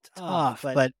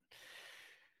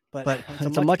 But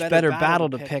it's a much better battle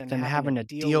to pick than having to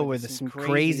deal with some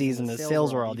crazies in the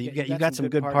sales world. You got some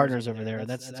good partners over there.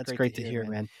 That's great to hear,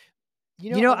 man.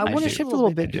 I want to shift a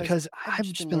little bit, because I've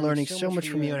just been learning so much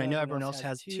from you, and I know everyone else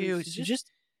has too. So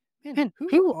just, man,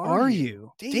 who are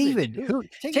you, David?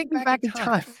 Take me back in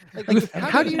time. Like,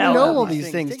 how do you know all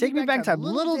these things? Take me back in time.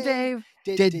 Little Dave,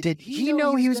 did he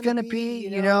know he was going to be,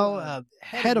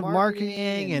 head of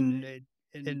marketing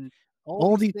and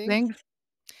all these things?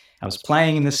 I was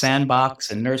playing in the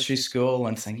sandbox in nursery school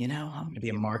and saying, I'm going to be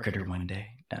a marketer one day.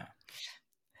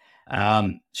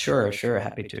 No. Sure,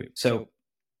 happy to. So,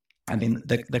 I mean,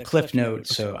 the cliff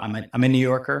notes. So I'm a New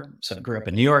Yorker. So I grew up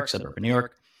in New York, suburb of New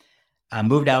York. I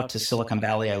moved out to Silicon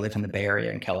Valley. I live in the Bay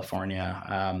Area in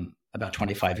California. about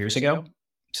 25 years ago.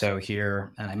 So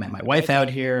here, and I met my wife out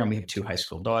here, and we have 2 high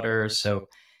school daughters. So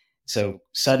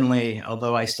suddenly,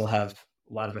 although I still have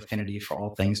a lot of affinity for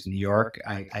all things New York,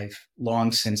 I've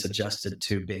long since adjusted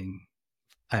to being.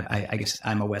 I guess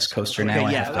I'm a West Coaster now.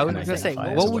 Yeah, I was going to say,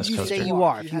 what would you say you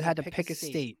are if you had to pick a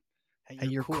state at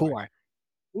your core?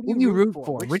 Who do you root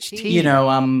for? Which team? You know,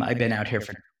 I've been out here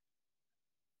for.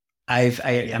 I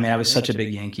mean, I was such a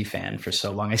big Yankee fan for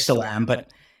so long. I still am,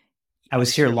 but I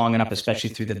was here long enough, especially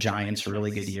through the Giants'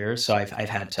 really good years. So I've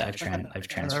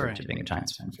transferred to being a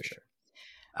Giants fan for sure.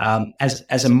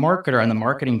 As a marketer on the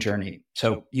marketing journey,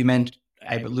 so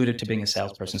I alluded to being a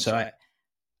salesperson. So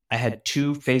I had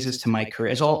 2 phases to my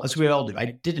career, as we all do. I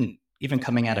didn't, even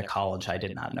coming out of college, I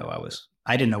didn't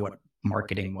know what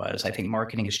marketing was. I think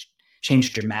marketing has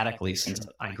changed dramatically since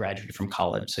I graduated from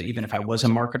college. So even if I was a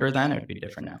marketer then, it would be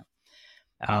different now.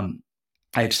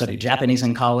 I had studied Japanese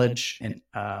in college and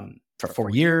for 4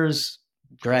 years,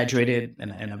 graduated in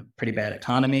a pretty bad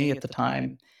economy at the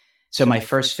time. So my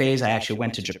first phase, I actually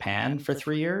went to Japan for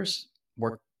 3 years,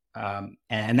 worked.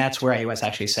 And that's where I was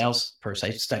actually a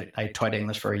salesperson. I taught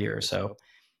English for a year or so,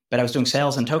 but I was doing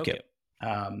sales in Tokyo.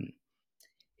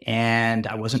 And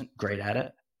I wasn't great at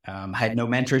it. I had no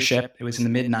mentorship. It was in the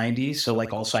mid 90s. So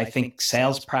also I think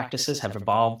sales practices have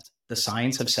evolved. The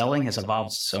science of selling has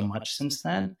evolved so much since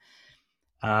then.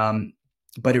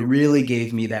 But it really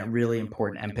gave me that really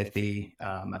important empathy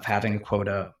of having a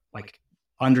quota,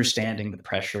 understanding the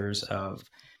pressures of,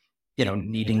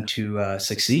 needing to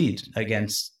succeed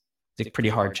against the pretty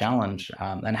hard challenge,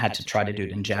 and I had to try to do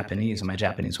it in Japanese, and my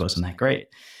Japanese wasn't that great.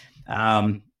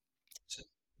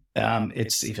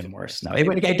 It's even worse now.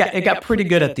 It got pretty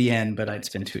good at the end, but it's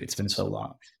been so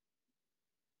long.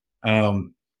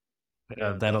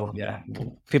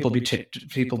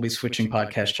 People be switching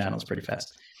podcast channels pretty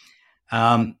fast.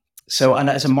 So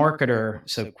as a marketer,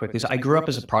 so I grew up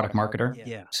as a product marketer.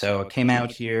 Yeah. So I came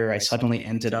out here. I suddenly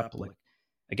ended up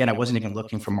again, I wasn't even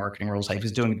looking for marketing roles. I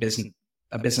was doing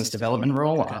a business development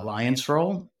role, an alliance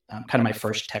role, kind of my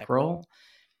first tech role.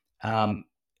 And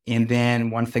then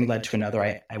one thing led to another.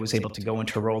 I was able to go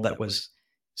into a role that was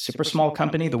super small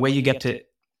company. The way you get to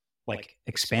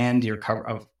expand your cover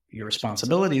of your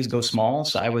responsibilities, go small.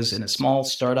 So I was in a small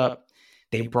startup.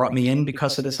 They brought me in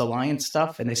because of this alliance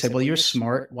stuff. And they said, well, you're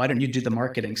smart. Why don't you do the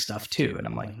marketing stuff too? And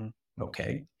I'm like,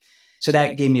 okay. So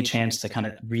that gave me a chance to kind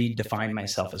of redefine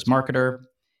myself as marketer.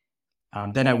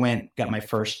 Then I got my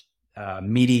first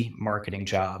meaty marketing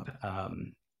job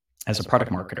as a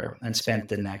product marketer and spent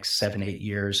the next 7-8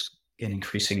 years in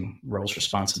increasing roles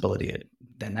responsibility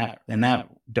in that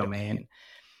domain.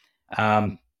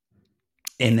 And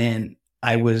then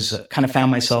I was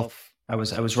found myself, I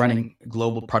was running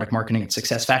global product marketing at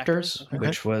SuccessFactors,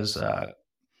 which was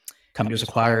company was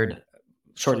acquired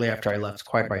shortly after I left,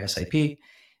 acquired by SAP.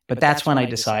 But that's when I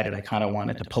decided I kind of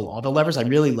wanted to pull all the levers. I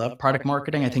really love product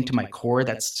marketing. I think to my core,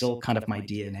 that's still kind of my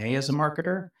DNA as a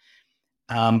marketer.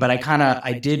 But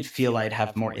I did feel I'd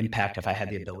have more impact if I had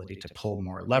the ability to pull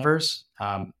more levers.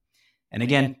 And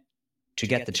again, to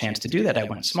get the chance to do that, I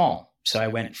went small. So I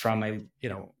went from a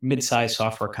mid-sized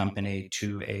software company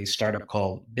to a startup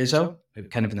called Bizzo,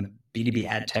 kind of in the B2B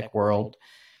ad tech world.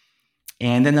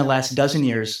 And then the last dozen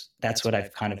years, that's what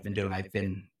I've kind of been doing. I've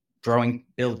been going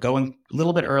a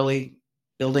little bit early,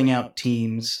 building out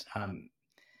teams.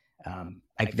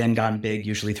 I've then gone big,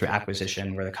 usually through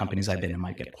acquisition, where the companies I've been in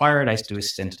might get acquired. I do a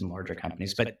stint in larger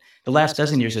companies. But the last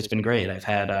dozen years, it's been great. I've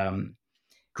had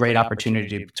great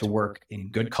opportunity to work in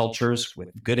good cultures with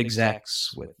good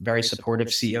execs, with very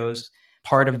supportive CEOs.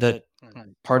 Part of the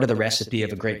recipe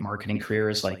of a great marketing career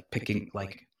is picking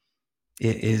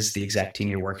is the exec team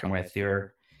you're working with.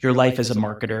 Your life as a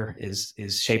marketer is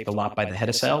shaped a lot by the head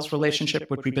of sales relationship,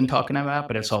 which we've been talking about,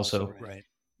 but it's also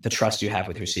the trust you have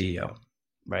with your CEO,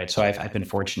 right? So I've been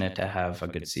fortunate to have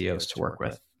good CEOs to work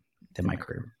with in my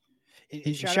career.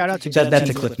 Shout out to that's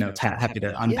a cliff notes. Happy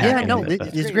to unpack. Yeah, no,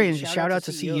 it's great. And shout out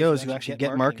to CEOs who actually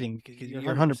get marketing.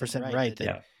 You're 100% right.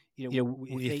 That,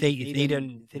 if they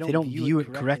don't view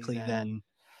it correctly, then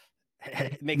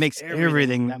it makes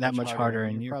everything that much harder,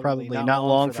 and you're probably not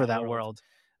long for that world.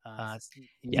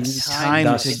 Yes, time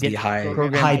thus to get the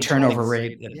high turnover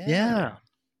rate. Yeah.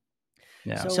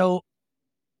 So,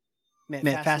 man,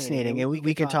 fascinating. And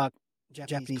we can talk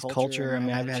Japanese culture. I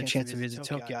mean, I've had a chance to visit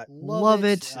Tokyo. I love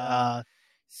it.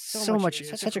 So much,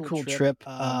 such a cool trip.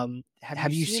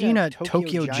 Have you seen a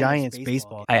Tokyo Giants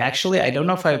baseball? I don't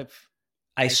know if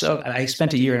I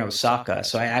spent a year in Osaka,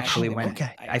 so I actually went.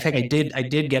 Okay. I think I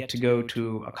did get to go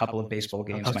to a couple of baseball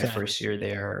games my first year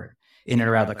there, in and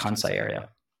around the Kansai area.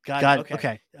 Got it.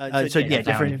 Okay. So yeah,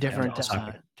 different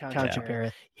township area.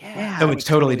 area. Yeah. So it's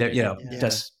totally,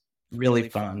 just really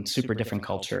fun, super different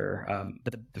culture.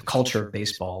 The culture of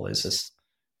baseball is just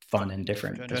fun and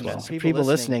different as well. For people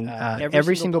listening,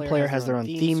 every single player has their own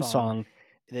theme song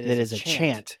that is a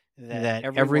chant that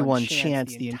everyone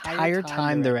chants the entire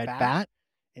time they're at bat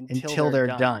until they're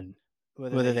done,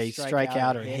 whether they strike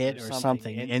out or hit or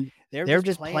something. And they're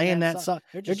just playing that song.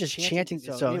 They're just chanting.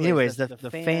 So anyways,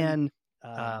 the fan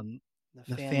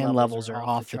levels are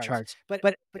off the charts. But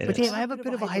Dave, I have a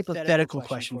bit of a hypothetical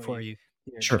question for you.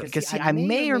 Sure. Because see, I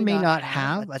may or may not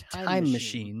have a time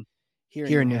machine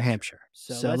here in New Hampshire.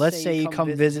 So let's say you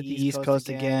come visit the East Coast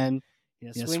again,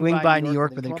 swing by New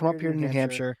York, but then come up here to New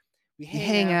Hampshire. You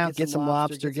hang out, get some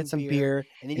lobster, get some beer,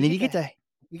 and then you get to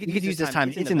use this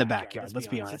time. It's in the backyard. Let's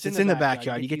be honest. It's in the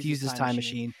backyard. You get to use this time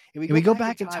machine, and we go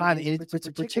back in time. And it's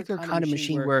a particular kind of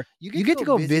machine where you get to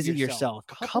go visit yourself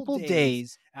a couple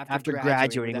days after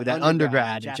graduating with that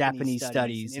undergrad in Japanese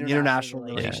studies and international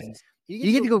relations.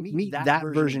 You get to go meet that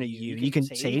version of you. You can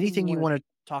say anything you want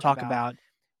to talk about.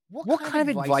 What kind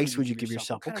of advice would you give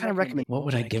yourself? What kind of recommendation? What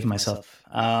would I give myself?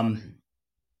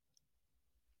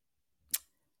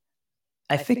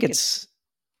 I think it's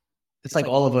like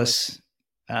all of us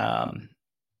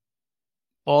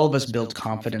build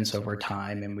confidence over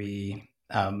time, and we,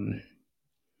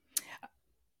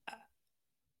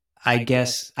 I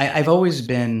guess I've always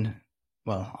been,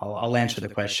 well, I'll answer the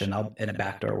question in a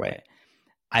backdoor way.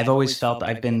 I've always felt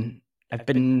I've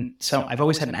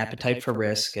always had an appetite for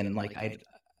risk, and like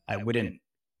I wouldn't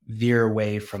veer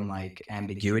away from like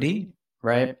ambiguity,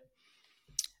 right?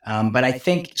 But I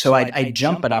think so. I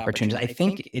jump at opportunities. I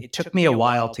think it took me a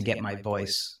while to get my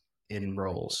voice in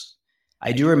roles.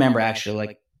 I do remember actually,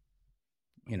 like,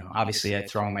 obviously I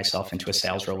throwing myself into a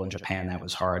sales role in Japan. That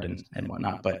was hard and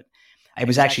whatnot. But it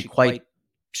was actually quite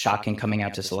shocking coming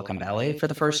out to Silicon Valley for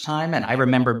the first time. And I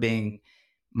remember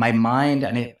my mind,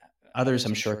 and others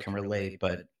I'm sure can relate,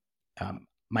 but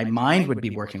my mind would be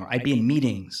working. I'd be in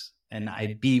meetings and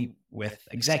I'd be with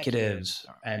executives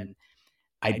and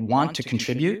I'd want to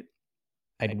contribute,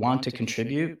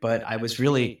 but I was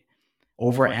really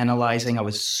overanalyzing. I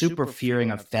was super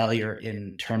fearing of failure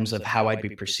in terms of how I'd be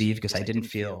perceived because I didn't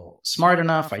feel smart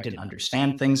enough. I didn't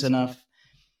understand things enough.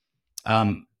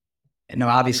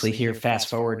 Obviously here, fast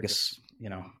forward, because,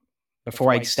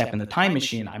 before I step in the time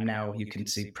machine, I'm now, you can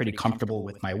see, pretty comfortable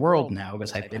with my world now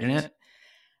because I've been in it.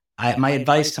 My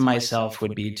advice to myself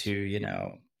would be to,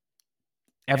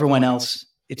 everyone else,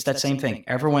 it's that same thing.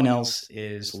 Everyone else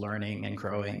is learning and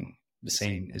growing the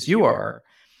same as you are.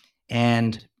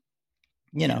 And,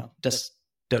 just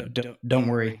don't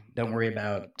worry. Don't worry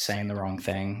about saying the wrong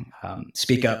thing.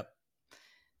 Speak up.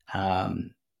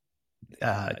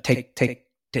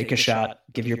 Take a shot.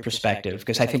 Give your perspective.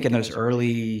 Because I think in those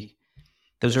early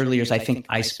years, I think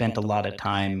I spent a lot of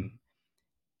time,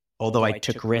 although I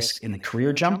took risks in the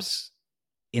career jumps,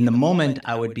 in the moment,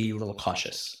 I would be a little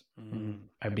cautious.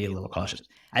 I'd be a little cautious.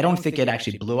 I don't think it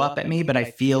actually blew up at me, but I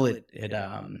feel it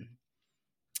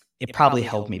probably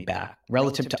held me back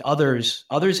relative to others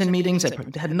in meetings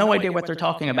that had no idea what they're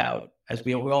talking about, as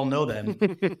we all know them.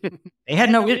 They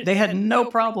had no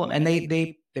problem. And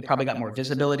they probably got more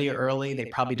visibility early. They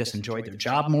probably just enjoyed their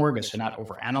job more because they're not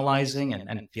overanalyzing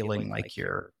and feeling like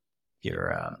you're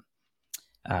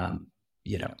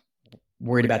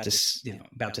worried about to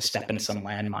step into some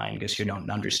landmine because you don't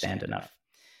understand enough.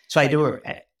 So I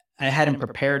hadn't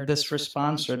prepared this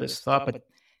response or this thought, but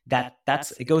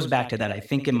it goes back to that. I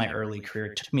think in my early career,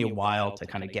 it took me a while to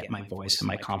kind of get my voice and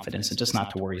my confidence and just not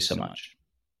to worry so much.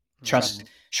 Trust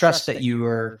that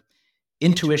your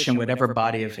intuition, whatever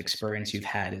body of experience you've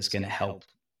had, is going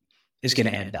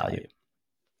to add value.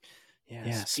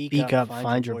 Yeah. Speak up,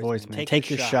 find your voice, man. Take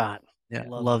your shot. Yeah.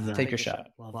 Love that. Take your shot.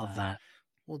 Love that.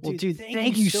 Well, dude,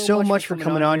 thank you so much for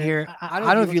coming on here. I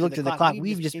don't know if you looked at the clock.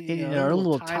 We've just in our own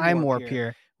little time warp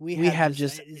here. We have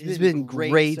it's been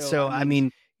great. So, I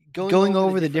mean, going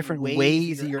over the different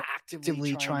ways that you're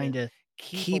actively trying to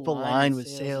keep aligned with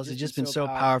sales has just been so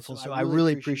powerful. So I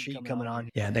really appreciate you coming on.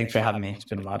 Yeah, thanks for having me. It's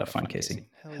been a lot of fun, Casey.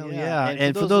 Hell yeah.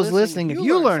 And for those listening, if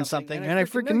you learned something, and I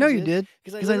freaking know you did,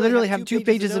 because I literally have 2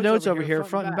 pages of notes over here,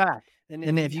 front and back.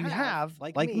 And if you have,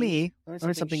 like me,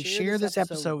 learned something, share this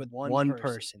episode with one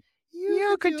person.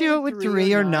 You could do it with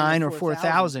 3 or 9 or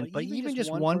 4,000, but even just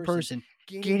one person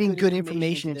getting good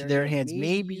information into their hands.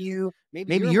 Maybe you're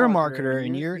a marketer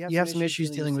and you have some issues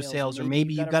dealing with sales, or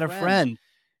maybe you've got a friend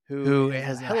who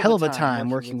has a hell of a time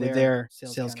working with their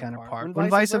sales counterpart, and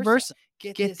vice versa.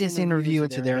 Get this interview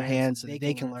into their hands so that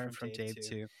they can learn from Dave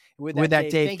too. With that,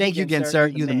 Dave, thank you again, sir.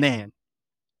 You're the man.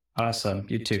 Awesome.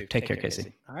 You too. Take care,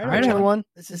 Casey. All right, everyone.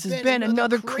 This has been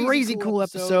another crazy cool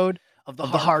episode of the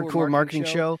Hardcore Marketing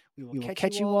Show. We will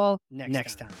catch you all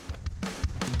next time.